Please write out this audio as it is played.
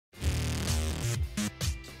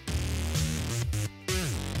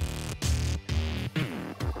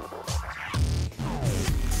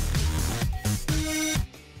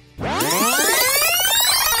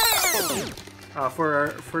For our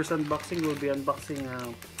first unboxing, we'll be unboxing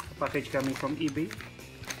a package coming from eBay.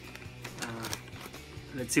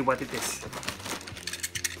 Let's see what it is.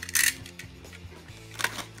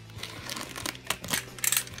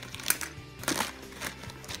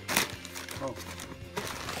 Oh.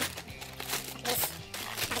 This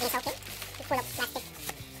packaging is okay. It's full of plastic.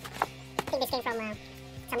 I think this came from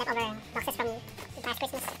some leftover boxes from the past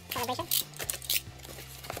Christmas celebration.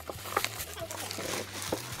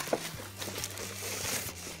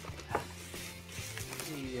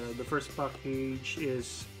 The first package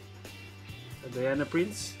is Diana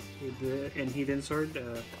Prince with the Hidden Sword.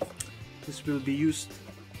 This will be used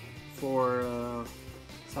for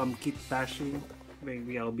some kit bashing.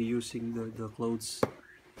 Maybe I'll be using the clothes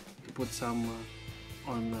to put some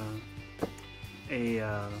on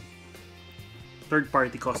a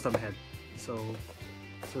third-party custom head. So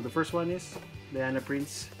the first one is Diana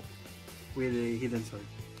Prince with a Hidden Sword.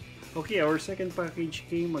 Okay, our second package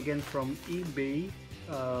came again from eBay.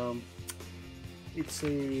 It's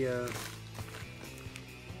a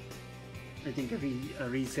I think a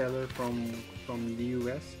reseller from the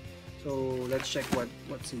US. So let's check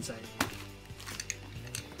what's inside.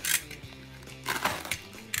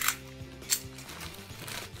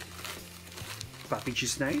 Package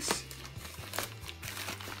is nice.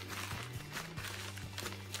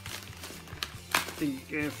 I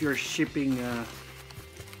think if you're shipping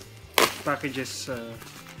packages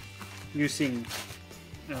using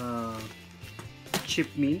cheap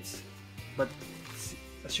means, but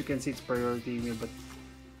as you can see, it's priority mail,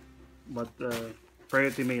 but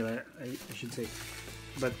priority mail I should say,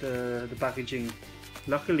 but the packaging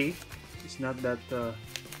luckily is not that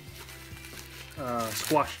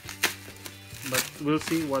squashed, but we'll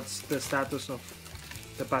see what's the status of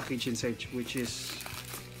the package inside, which is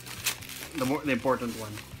the important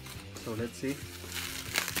one. So let's see.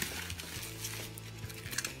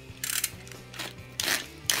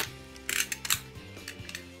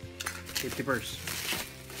 Safety first.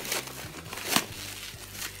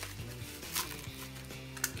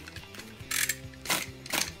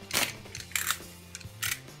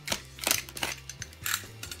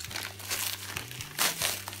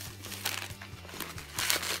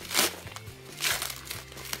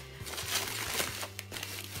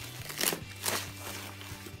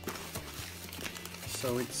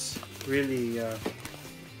 So it's really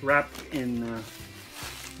wrapped in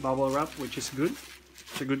bubble wrap, which is good.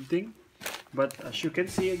 It's a good thing. But as you can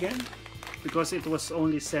see again, because it was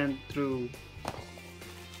only sent through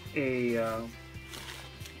a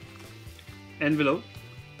envelope,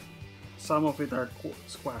 some of it are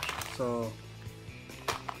squashed. So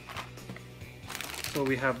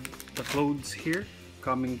we have the clothes here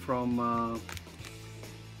coming from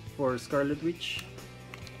for Scarlet Witch.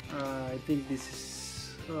 I think this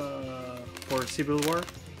is for Civil War,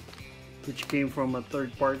 which came from a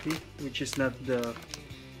third party, which is not the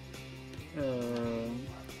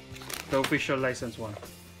official licensed one.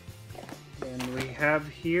 Then we have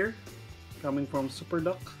here coming from Super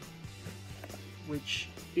Duck, which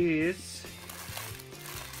is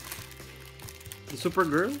the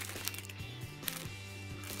Supergirl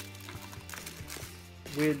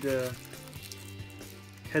with the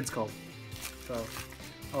head sculpt. So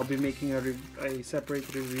I'll be making a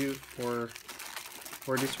separate review for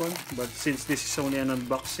this one, but since this is only an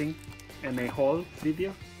unboxing and a haul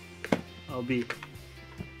video, I'll be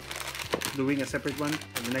doing a separate one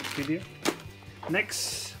in the next video.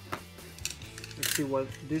 Next, let's see what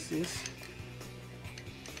this is.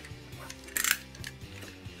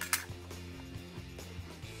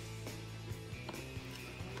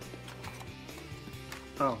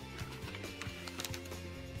 Oh,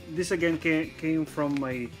 this again came from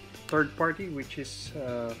my third party, which is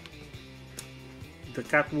the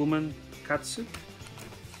Catwoman catsuit.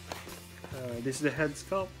 This is the head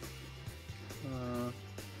sculpt.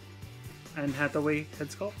 Anne Hathaway head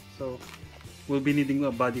sculpt, so we'll be needing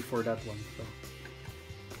a body for that one, so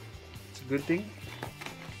it's a good thing.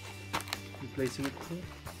 Replacing it here.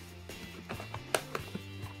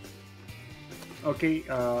 Okay,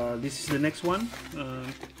 this is the next one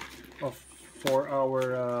for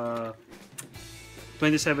our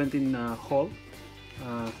 2017 haul.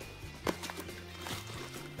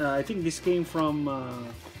 I think this came from a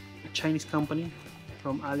Chinese company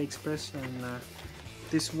from AliExpress, and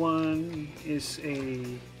this one is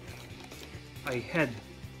a head.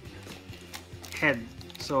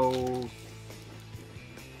 So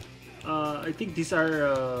I think these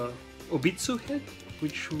are Obitsu head,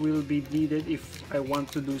 which will be needed if I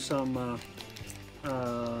want to do some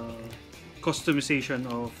customization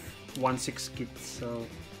of 1/6 kits. So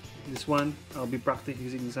This one I'll be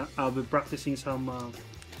practicing some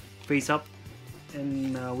face up,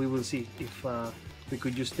 and we will see if we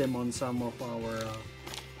could use them on some of our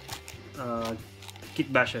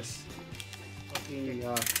kit bashes. Okay,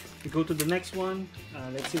 we go to the next one.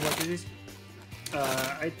 Let's see what it is.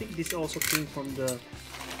 I think this also came from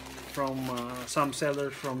some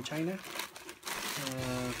sellers from China,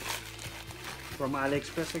 from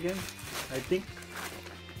AliExpress again, I think.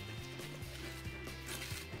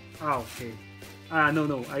 Okay.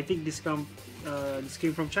 No. I think this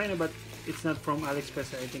came from China, but it's not from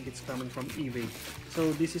AliExpress. I think it's coming from eBay.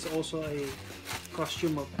 So this is also a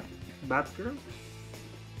costume of Batgirl,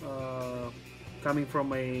 coming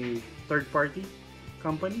from a third-party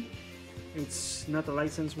company. It's not a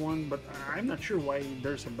licensed one, but I'm not sure why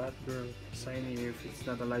there's a Batgirl sign here if it's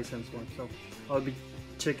not a licensed one. So I'll be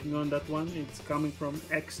checking on that one. It's coming from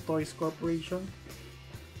X Toys Corporation,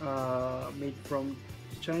 made from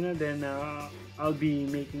China. Then I'll be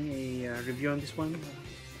making a review on this one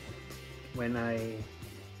when I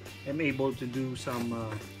am able to do some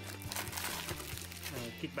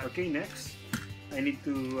kickback. Okay, next I need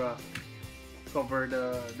to cover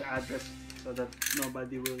the address so that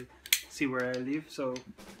nobody will see where I live. So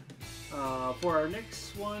for our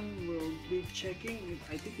next one, we'll be checking.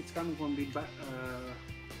 I think it's coming from Big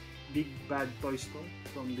Bad Toy Store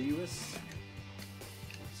from the US,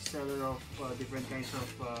 seller of different kinds of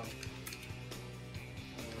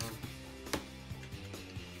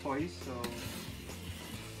toys. So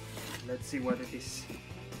let's see what it is.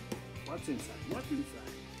 What's inside? What's inside?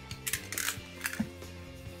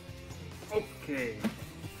 Okay.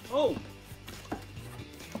 Oh,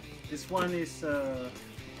 this one is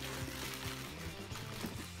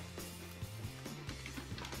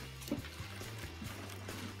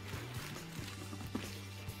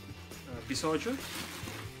Bisojo.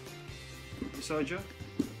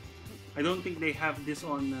 I don't think they have this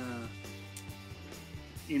on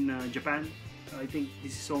in Japan. I think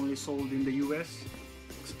this is only sold in the US,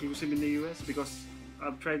 exclusive in the US, because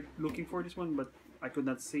I've tried looking for this one but I could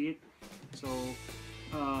not see it. So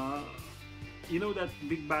you know that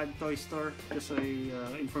Big Bad Toy Store, just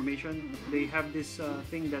information, they have this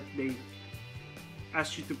thing that they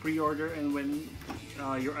ask you to pre-order, and when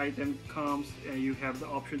your item comes, you have the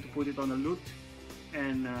option to put it on a loot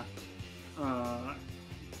and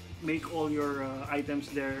make all your items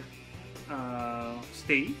there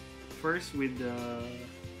stay first with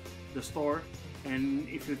the store, and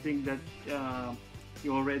if you think that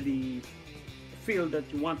you already feel that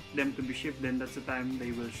you want them to be shipped, then that's the time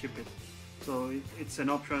they will ship it. So it's an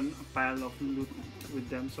option, a pile of loot with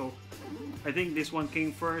them. So I think this one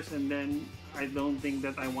came first, and then I don't think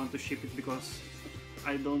that I want to ship it because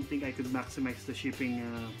I don't think I could maximize the shipping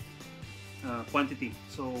quantity.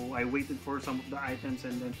 So I waited for some of the items,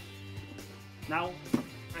 and then now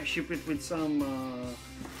I ship it with some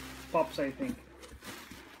pops, I think.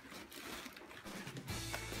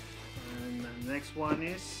 And the next one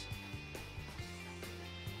is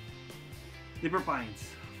Liber Pines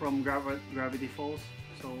from Gravity Falls.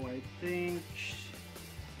 So I think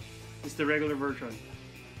it's the regular version.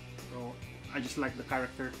 So I just like the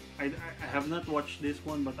character. I have not watched this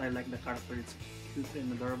one, but I like the character. It's cute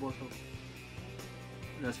and adorable. So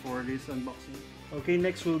that's for this unboxing. Okay,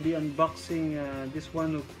 next we'll be unboxing this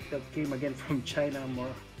one that came again from China.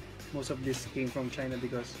 Most of this came from China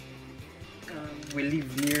because we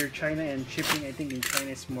live near China, and shipping I think in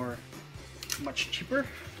China is much cheaper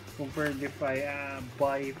compared if I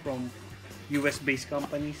buy from US based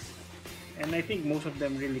companies, and I think most of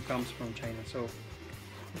them really comes from China. So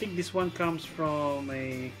I think this one comes from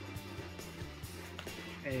a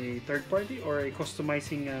third party or a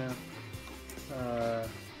customizing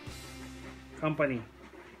company.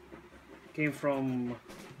 Came from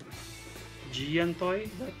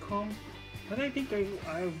giantoy.com, but I think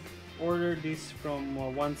I've ordered this from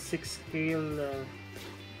 1/6 scale.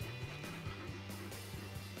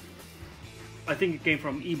 I think it came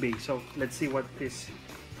from eBay, so let's see what this.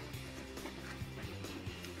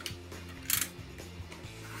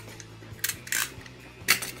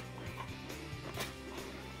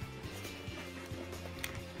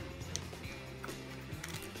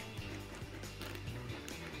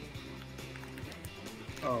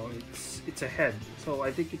 Oh, it's a head. So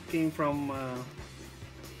I think it came from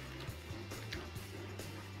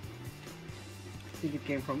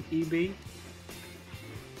eBay.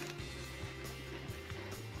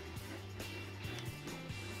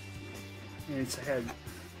 And it's a head,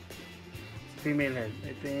 female head.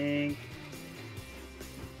 I think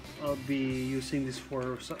I'll be using this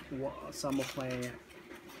for some of my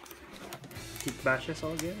kit bashes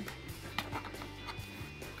again.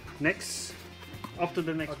 next, up to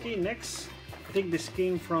the next. Okay, next, I think this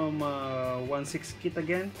came from 1/6 kit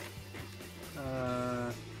again,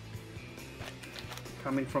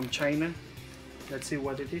 coming from China. Let's see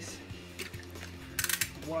what it is.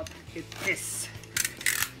 What it is.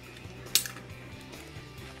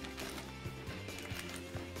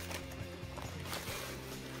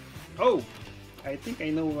 Oh, I think I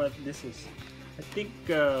know what this is. I think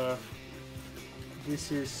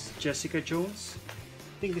this is Jessica Jones.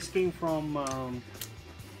 I think this came from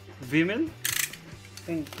Vimel. I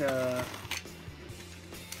think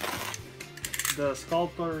the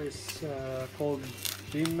sculptor is called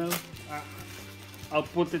Vimel. I'll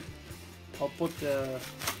put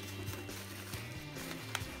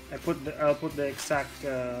the exact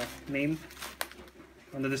name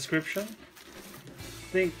on the description.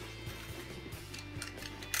 I think,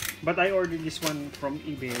 but I ordered this one from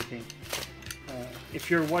eBay, I think. If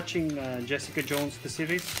you're watching Jessica Jones, the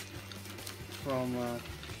series from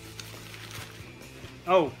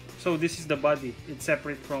oh, so this is the body. It's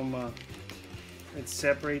separate from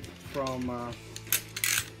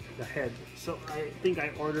the head. So I think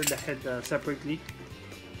I ordered the head separately,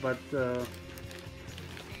 but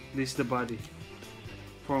this is the body.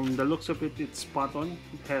 From the looks of it, it's spot on.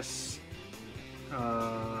 It has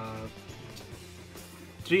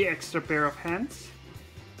 3 extra pair of hands,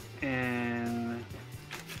 and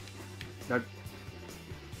that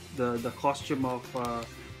the costume of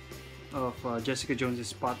Jessica Jones is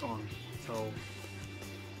spot on. So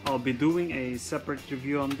I'll be doing a separate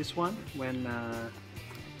review on this one when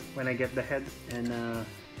I get the head, and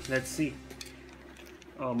let's see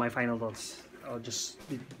my final thoughts. I'll just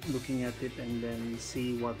be looking at it and then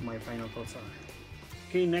see what my final thoughts are.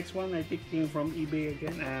 Okay, next one I think came from eBay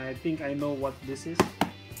again. I think I know what this is.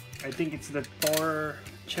 I think it's the Thor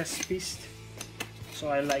chest piece. So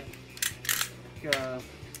I like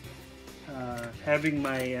having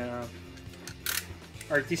my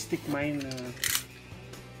artistic mind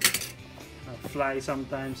fly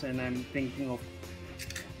sometimes, and I'm thinking of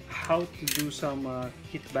how to do some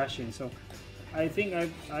kit bashing. So I think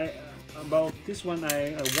about this one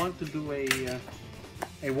I want to do a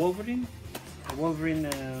Wolverine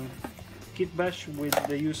kit bash with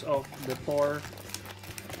the use of the Thor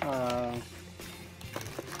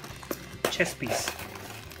chest piece,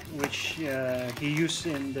 which he used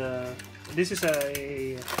in the. This is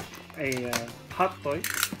a Hot Toy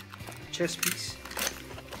chest piece.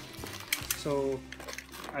 So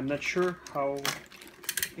I'm not sure how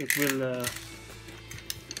it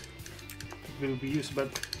will be used, but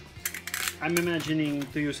I'm imagining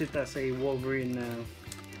to use it as a Wolverine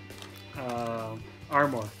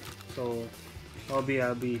armor. So I'll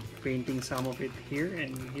be painting some of it here,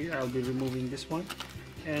 and here I'll be removing this one,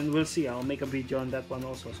 and we'll see. I'll make a video on that one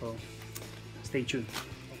also, so stay tuned.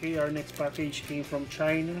 Okay, our next package came from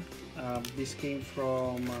China. This came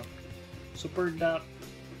from Super Duck.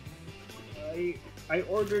 I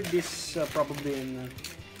ordered this probably in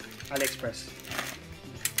AliExpress.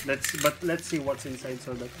 Let's see what's inside,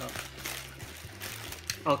 so that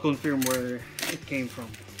I'll confirm where it came from.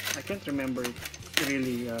 I can't remember it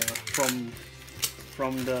really from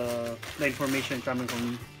the information coming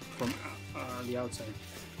from the outside.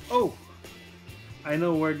 Oh, I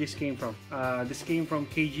know where this came from. This came from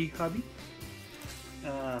KG Hobby.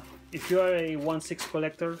 If you are a 1/6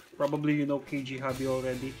 collector, probably you know KG Hobby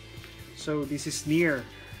already. So this is Nier.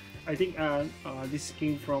 I think this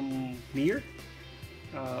came from Nier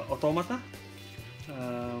Automata.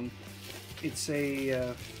 It's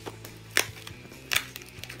a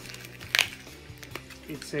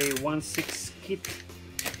 1/6 kit,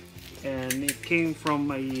 and it came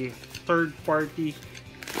from a third-party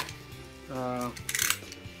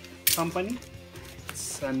company.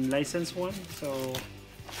 It's an licensed one, so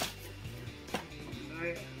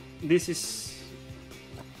this is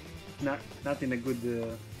not in a good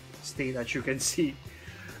state. As you can see,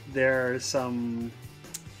 there are some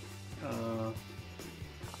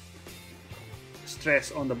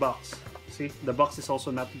stress on the box. See, the box is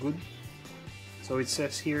also not good. So it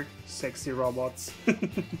says here, sexy robots.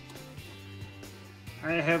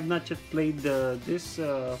 I have not yet played this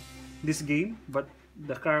game, but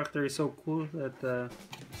the character is so cool that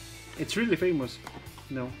it's really famous,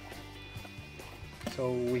 you know.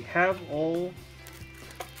 So we have all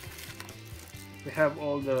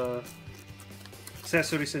the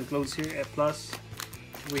accessories and clothes here, and plus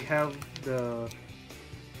we have the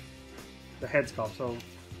head sculpt. So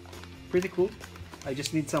pretty cool. I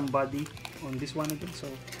just need some body on this one again. So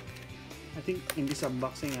I think in this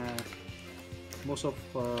unboxing, most of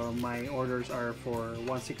my orders are for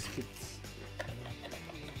 1/6 kits.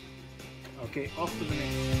 Okay, off to the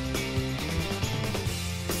next.